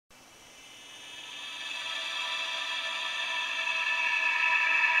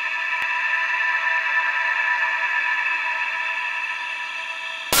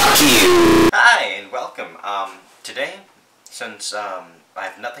you! Hi and welcome. Today, since I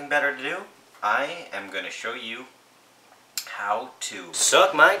have nothing better to do, I am going to show you how to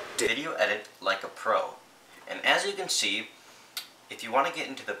suck my video edit like a pro. And as you can see, if you want to get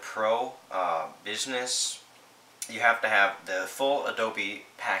into the pro business, you have to have the full Adobe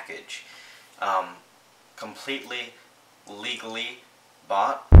package, completely legally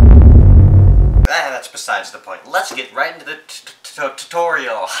bought. That's besides the point. Let's get right into the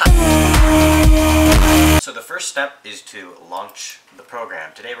tutorial. So the first step is to launch the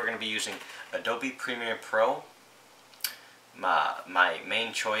program. Today we're going to be using Adobe Premiere Pro, my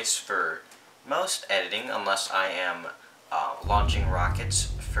main choice for most editing, unless I am launching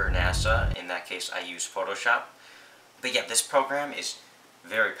rockets for NASA. In that case, I use Photoshop. But yeah, this program is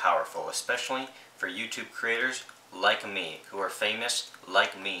very powerful, especially for YouTube creators like me, who are famous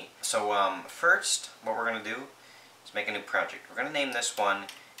like me. So first, what we're going to do is make a new project. We're going to name this one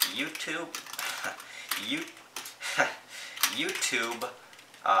YouTube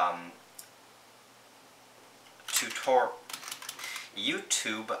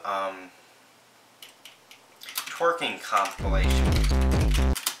YouTube twerking compilation.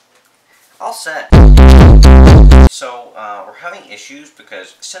 All set. So, we're having issues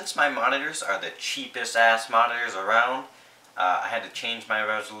because since my monitors are the cheapest ass monitors around, I had to change my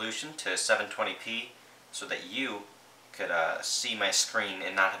resolution to 720p so that you could see my screen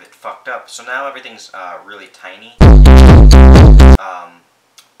and not have it fucked up. So now everything's really tiny, but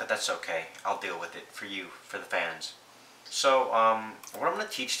that's okay. I'll deal with it for you, for the fans. So, what I'm going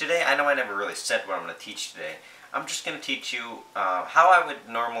to teach today, I know I never really said what I'm going to teach today. I'm just going to teach you how I would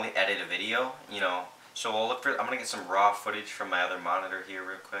normally edit a video, you know. So we'll look for, I'm going to get some raw footage from my other monitor here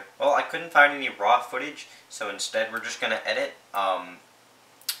real quick. Well, I couldn't find any raw footage, so instead we're just going to edit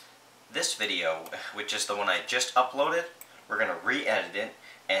this video, which is the one I just uploaded. We're going to re-edit it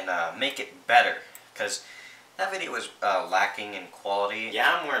and make it better, because that video was lacking in quality.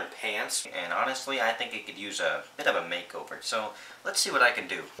 Yeah, I'm wearing pants, and honestly I think it could use a bit of a makeover. So let's see what I can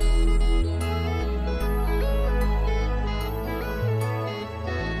do.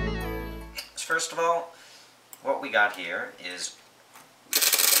 First of all, what we got here is,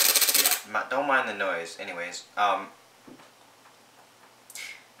 yeah, don't mind the noise. Anyways,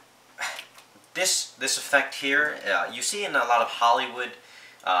 this effect here, you see in a lot of Hollywood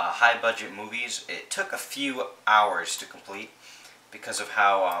high-budget movies. It took a few hours to complete because of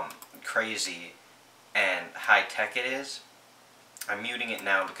how crazy and high-tech it is. I'm muting it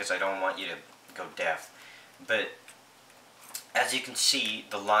now because I don't want you to go deaf. But as you can see,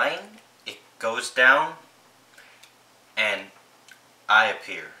 the line, goes down and I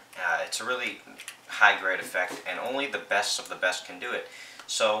appear. It's a really high-grade effect, and only the best of the best can do it.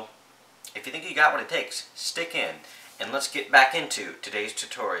 So if you think you got what it takes, stick in and let's get back into today's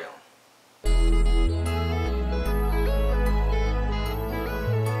tutorial.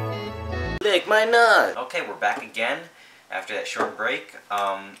 Lick my nut! Okay, we're back again after that short break.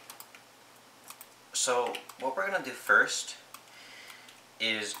 So what we're gonna do first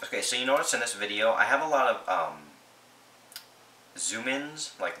is, okay, so you notice in this video I have a lot of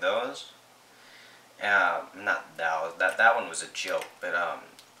zoom-ins like those. Not those, that one was a joke, but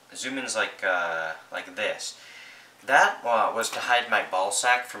zoom-ins like this. That was to hide my ball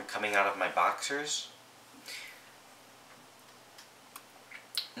sack from coming out of my boxers.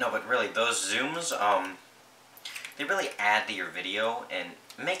 No, but really, those zooms, they really add to your video and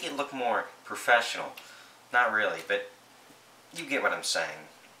make it look more professional. Not really, but you get what I'm saying.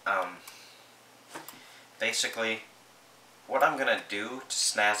 Basically, what I'm gonna do to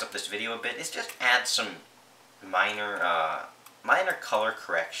snazz up this video a bit is just add some minor color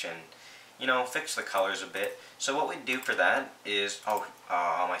correction. You know, fix the colors a bit. So what we do for that is, all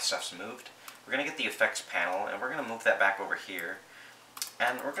my stuff's moved. We're gonna get the effects panel and we're gonna move that back over here,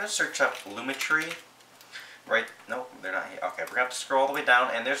 and we're gonna search up Lumetri. Right? Nope, they're not here. Okay, we're gonna have to scroll all the way down,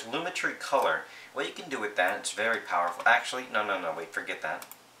 and there's Lumetri Color. What you can do with that, it's very powerful. Actually, no, wait, forget that.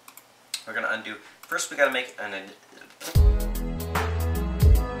 We're gonna undo. First, we gotta make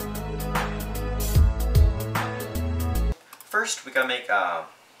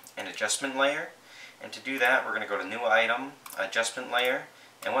an adjustment layer, and to do that, we're gonna go to New Item, Adjustment Layer,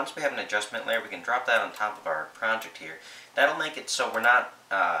 and once we have an adjustment layer, we can drop that on top of our project here. That'll make it so we're not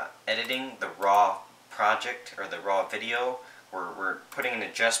editing the raw project or the raw video. We're putting an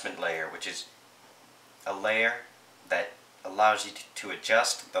adjustment layer, which is a layer that allows you to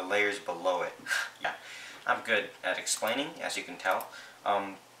adjust the layers below it. Yeah, I'm good at explaining, as you can tell.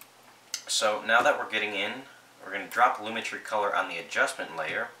 So now that we're getting in, we're going to drop Lumetri Color on the adjustment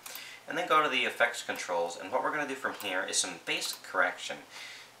layer, and then go to the effects controls, and what we're going to do from here is some basic correction.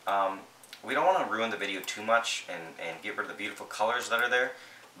 We don't want to ruin the video too much and get rid of the beautiful colors that are there,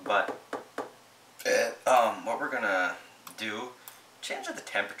 but what we're gonna do, change the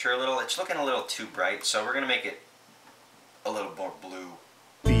temperature a little. It's looking a little too bright, so we're gonna make it a little more blue.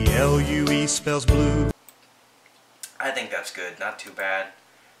 BLUE spells blue. I think that's good. Not too bad.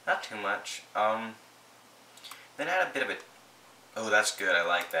 Not too much. Then add a bit of a... Oh, that's good. I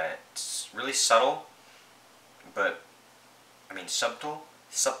like that. It's really subtle, but... I mean, subtle?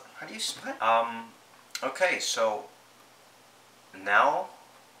 How do you spell it? Okay, so... Now...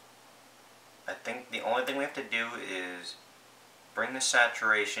 I think the only thing we have to do is... bring the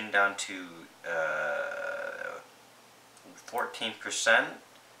saturation down to... 14%.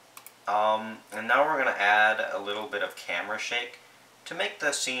 And now we're going to add a little bit of camera shake to make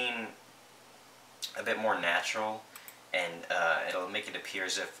the scene a bit more natural, and it'll make it appear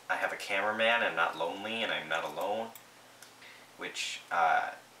as if I have a cameraman and I'm not lonely and I'm not alone, which,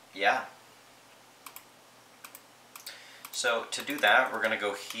 yeah. So to do that, we're going to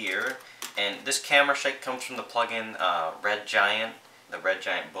go here, and this camera shake comes from the plugin Red Giant, the Red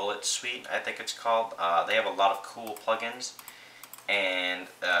Giant Bullet Suite, I think it's called. They have a lot of cool plugins, and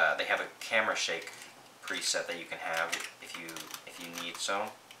they have a camera shake preset that you can have if you need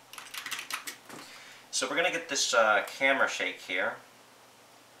so. So we're gonna get this camera shake here,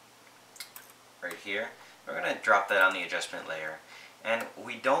 right here. We're gonna drop that on the adjustment layer, and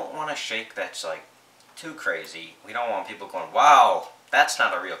we don't want a shake that's like too crazy. We don't want people going, "Wow, that's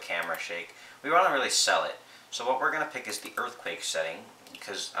not a real camera shake." We want to really sell it. So what we're gonna pick is the earthquake setting,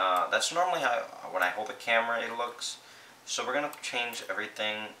 because that's normally how when I hold the camera it looks. So we're gonna change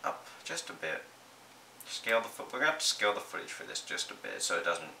everything up just a bit. Scale the we're gonna have to scale the footage for this just a bit so it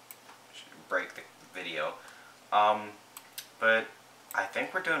doesn't break the video. But I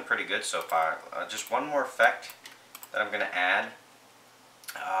think we're doing pretty good so far. Just one more effect that I'm gonna add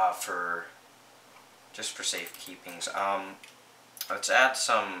for safekeepings. Let's add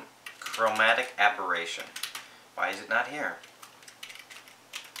some chromatic aberration. Why is it not here?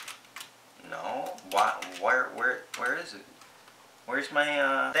 No. Where is it? Where's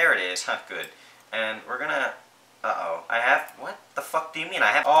my there it is. Huh, good. And we're gonna I have what the fuck do you mean?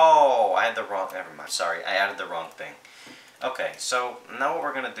 I had the wrong, never mind. Sorry, I added the wrong thing. Okay, so now what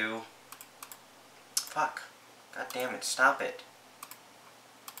we're gonna do, fuck. God damn it, stop it.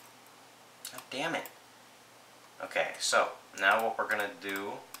 God damn it. Okay, so now what we're gonna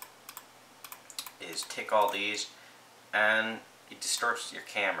do is take all these, and it distorts your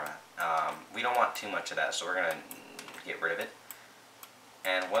camera. We don't want too much of that, so we're gonna get rid of it.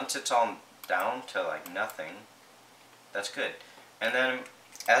 And once it's all down to like nothing, that's good. And then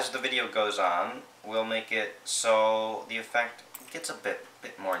as the video goes on, we'll make it so the effect gets a bit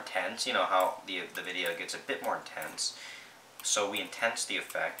more intense. You know how the video gets a bit more intense. So we intense the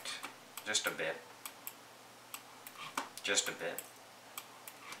effect just a bit. Just a bit.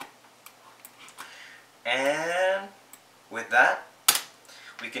 And with that,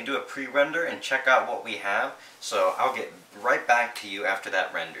 we can do a pre-render and check out what we have. So I'll get right back to you after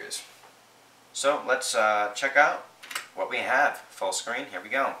that renders. So let's check out what we have. Full screen, here we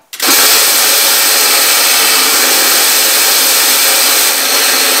go.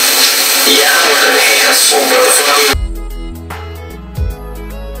 Yeah, we're handsome, motherfucker.